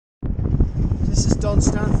This is Don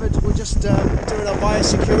Stanford. We're just doing our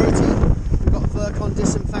biosecurity. We've got Virkon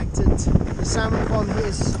disinfectant. The salmon farm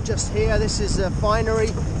is just here. This is a finery,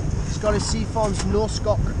 Scottish Sea Farms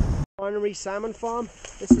Norskott Finery Salmon Farm.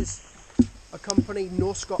 This is a company,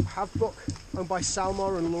 Norskott Havbruk, owned by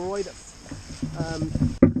Salmar and Leroy, that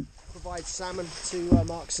provides salmon to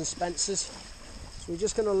Marks and Spencers. So we're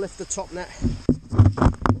just going to lift the top net,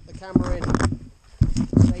 put the camera in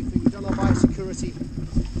safely. We've done our biosecurity,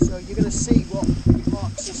 so you're going to see what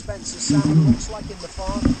Marks and Spencers salmon looks like in the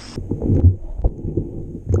farm.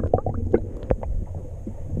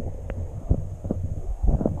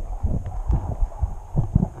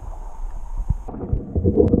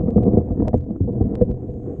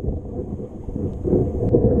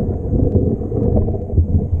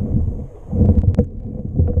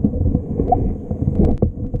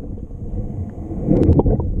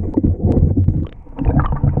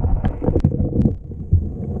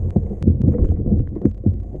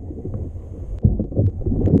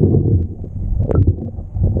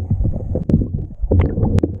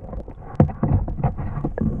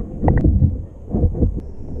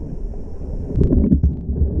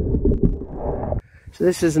 So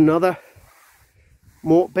this is another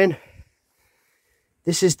mort bin.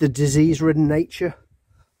 This is the disease-ridden nature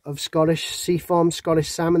of Scottish Sea Farms, Scottish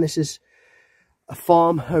salmon. This is a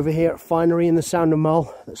farm over here at Finery in the Sound of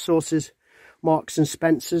Mull that sources Marks and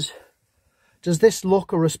Spencers. Does this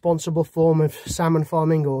look a responsible form of salmon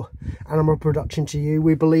farming or animal production to you?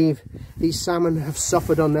 We believe these salmon have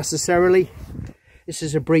suffered unnecessarily. This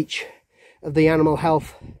is a breach of the Animal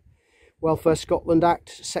Health Welfare Scotland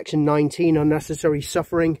Act, Section 19, unnecessary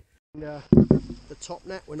suffering. The top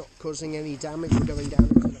net, we're not causing any damage, we're going down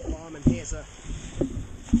into the farm, and here's a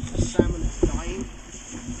salmon that's dying.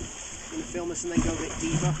 I'm going to film this and then go a bit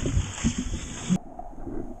deeper.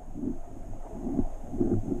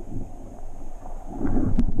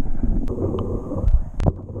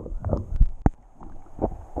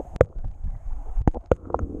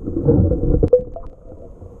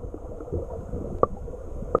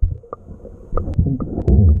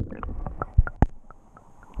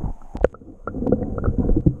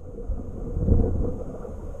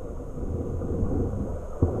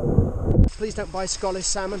 Please don't buy Scottish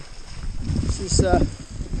salmon. This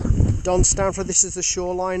is Don Stanford. This is the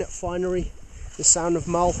shoreline at Finery, the Sound of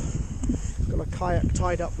Mull. Got a kayak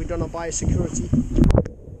tied up. We've done our biosecurity.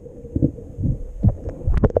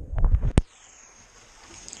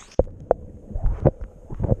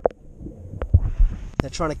 They're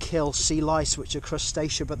trying to kill sea lice, which are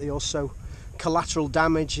crustacea, but they also collateral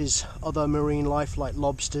damages other marine life like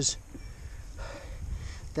lobsters.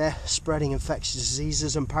 They're spreading infectious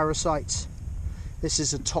diseases and parasites. This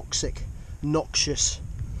is a toxic, noxious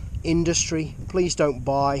industry. Please don't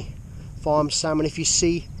buy farm salmon. If you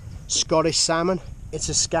see Scottish salmon, it's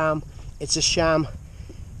a scam, it's a sham,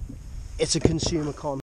 it's a consumer con.